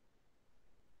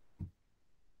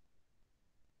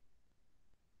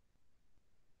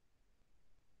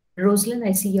 Rosalind,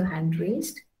 I see your hand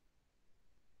raised.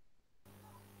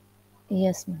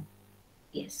 Yes, ma'am.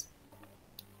 Yes.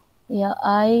 Yeah,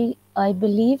 I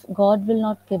believe God will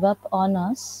not give up on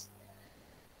us.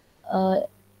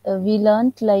 We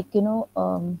learned, like,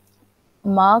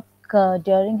 Mark,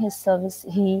 during his service,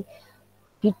 he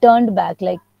turned back.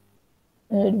 Like,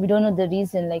 we don't know the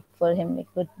reason, like, for him,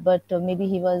 like, but maybe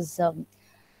he was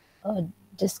uh,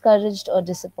 discouraged or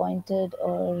disappointed,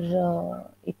 or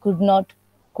he could not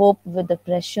cope with the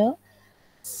pressure.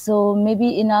 So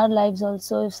maybe in our lives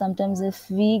also, if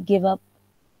we give up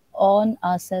on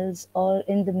ourselves or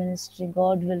in the ministry,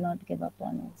 God will not give up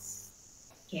on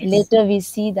us. Yes. Later we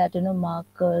see that Mark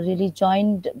really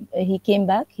joined. He came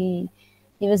back. He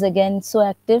was again so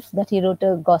active that he wrote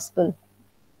a gospel.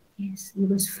 Yes, he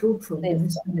was fruitful Yes. in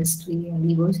his ministry, and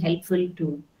he was helpful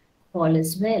to Paul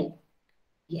as well.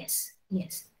 Yes,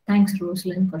 yes. Thanks,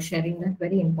 Rosalind, for sharing that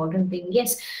very important thing.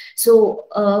 Yes. So,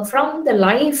 from the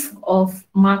life of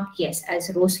Mark, yes,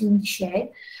 as Rosalind shared,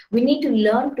 we need to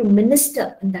learn to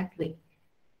minister in that way.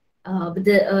 With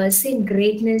the same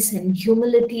greatness and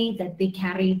humility that they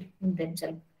carried in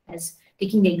themselves. As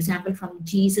taking the example from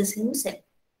Jesus himself,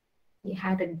 he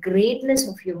had a greatness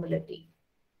of humility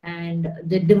and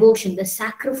the devotion, the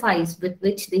sacrifice with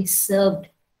which they served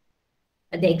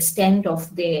at the extent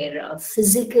of their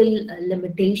physical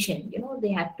limitation.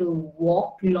 They had to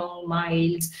walk long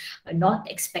miles, not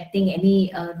expecting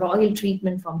any royal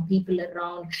treatment from people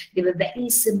around. They were very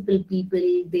simple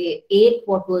people. They ate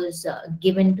what was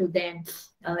given to them.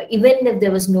 Even if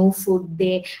there was no food,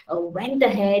 they went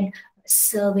ahead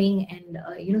serving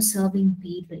and serving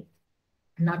people.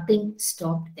 Nothing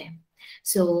stopped them.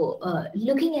 So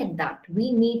looking at that,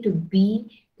 we need to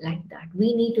be like that.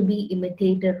 We need to be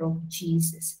imitator of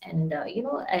Jesus. And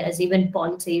as even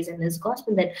Paul says in his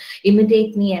gospel, that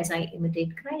imitate me as I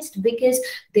imitate Christ, because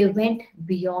they went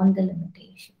beyond the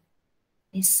limitation.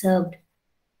 They served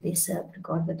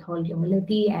God with all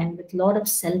humility and with a lot of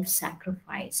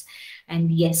self-sacrifice.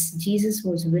 And yes, Jesus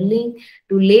was willing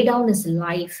to lay down his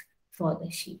life for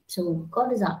the sheep. So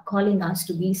God is calling us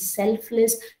to be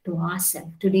selfless to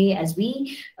ourselves today, as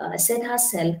we set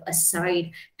ourselves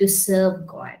aside to serve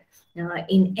God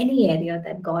in any area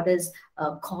that God has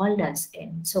called us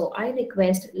in. So I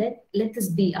request, let this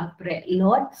be our prayer.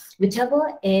 Lord,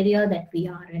 whichever area that we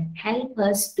are in, help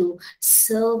us to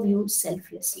serve you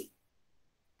selflessly.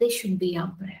 This should be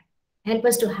our prayer. Help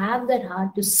us to have that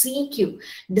heart to seek you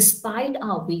despite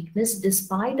our weakness,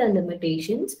 despite our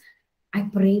limitations. I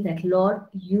pray that, Lord,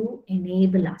 you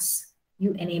enable us.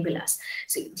 You enable us.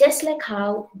 So just like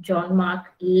how John Mark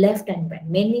left and went,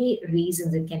 many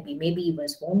reasons it can be. Maybe he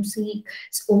was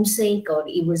homesick, or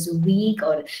he was weak,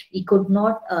 or he could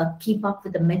not keep up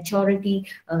with the maturity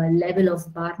level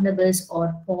of Barnabas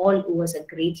or Paul, who was a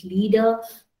great leader.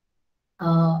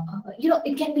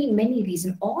 It can be many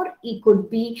reasons, or it could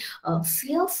be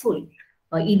fearful.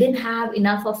 He didn't have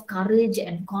enough of courage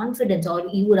and confidence, or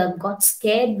he would have got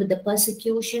scared with the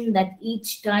persecution that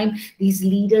each time these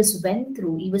leaders went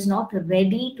through. He was not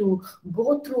ready to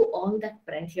go through all that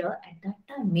pressure at that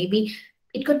time. Maybe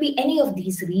it could be any of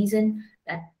these reasons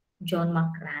that John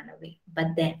Mark ran away.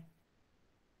 But then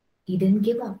he didn't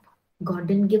give up. God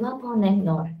didn't give up on him,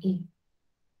 nor he.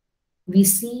 We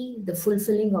see the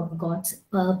fulfilling of God's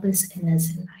purpose in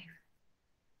his life.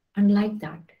 Unlike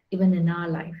that, even in our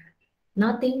life,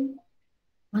 one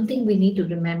thing we need to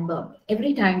remember,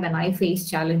 every time when I face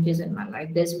challenges in my life,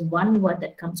 there's one word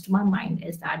that comes to my mind,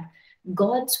 is that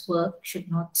God's work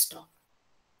should not stop.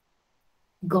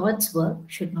 God's work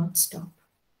should not stop.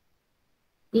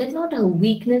 Let not our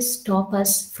weakness stop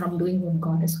us from doing what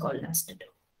God has called us to do.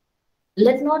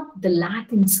 Let not the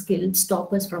lack in skill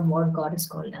stop us from what God has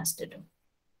called us to do.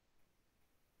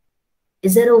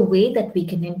 Is there a way that we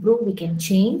can improve, we can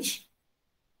change?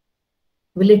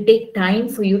 Will it take time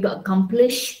for you to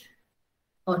accomplish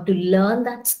or to learn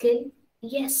that skill?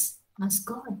 Yes, ask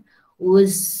God, who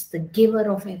is the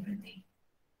giver of everything.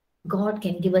 God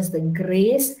can give us the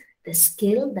grace, the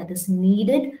skill that is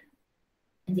needed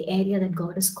in the area that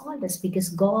God has called us, because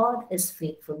God is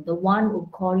faithful. The one who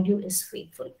called you is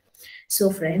faithful.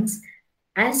 So friends,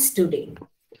 as today,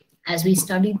 as we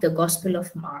studied the Gospel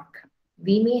of Mark,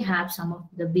 we may have some of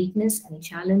the weakness and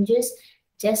challenges,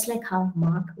 just like how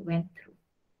Mark went through.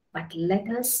 But let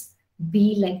us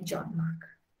be like John Mark,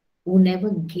 who never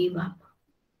gave up.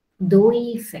 Though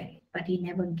he fell, but he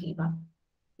never gave up.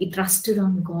 He trusted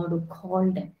on God who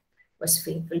called him, was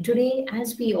faithful. Today,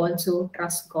 as we also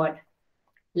trust God,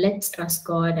 let's trust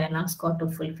God and ask God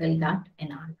to fulfill that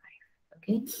in our life.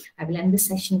 Okay, I will end this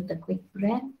session with a quick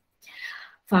prayer.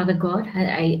 Father God,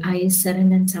 I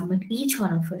surrender and submit each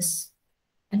one of us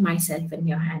and myself in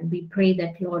your hand. We pray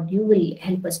that, Lord, you will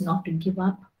help us not to give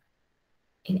up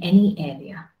in any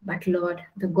area. But Lord,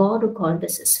 the God who called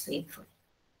us is faithful.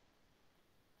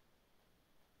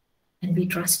 And we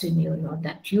trust in you, Lord,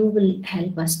 that you will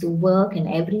help us to work in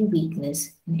every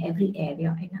weakness, in every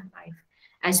area in our life,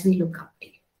 as we look up to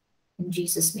you. In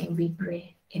Jesus' name we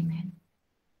pray. Amen.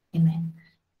 Amen.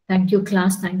 Thank you,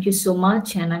 class. Thank you so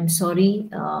much. And I'm sorry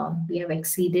we have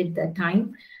exceeded the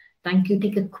time. Thank you.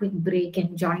 Take a quick break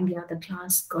and join the other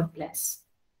class. God bless.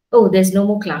 Oh, there's no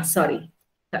more class. Sorry.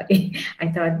 Sorry. I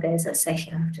thought there's a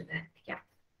session after that. Yeah.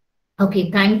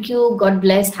 Okay. Thank you. God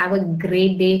bless. Have a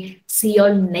great day. See you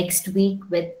all next week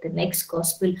with the next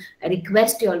gospel. I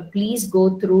request you all, please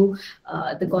go through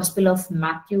the Gospel of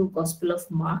Matthew, Gospel of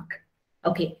Mark.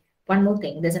 Okay. One more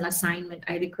thing, there's an assignment.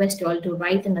 I request you all to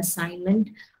write an assignment,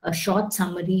 a short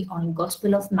summary on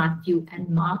Gospel of Matthew and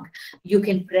Mark. You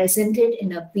can present it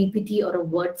in a PPT or a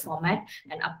Word format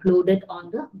and upload it on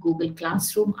the Google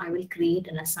Classroom. I will create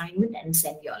an assignment and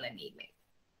send you all an email.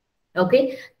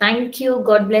 Okay, thank you.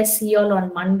 God bless. See you all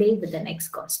on Monday with the next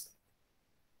gospel.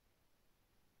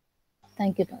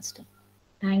 Thank you, Pastor.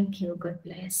 Thank you. God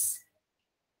bless.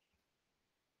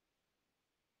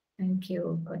 Thank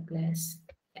you. God bless.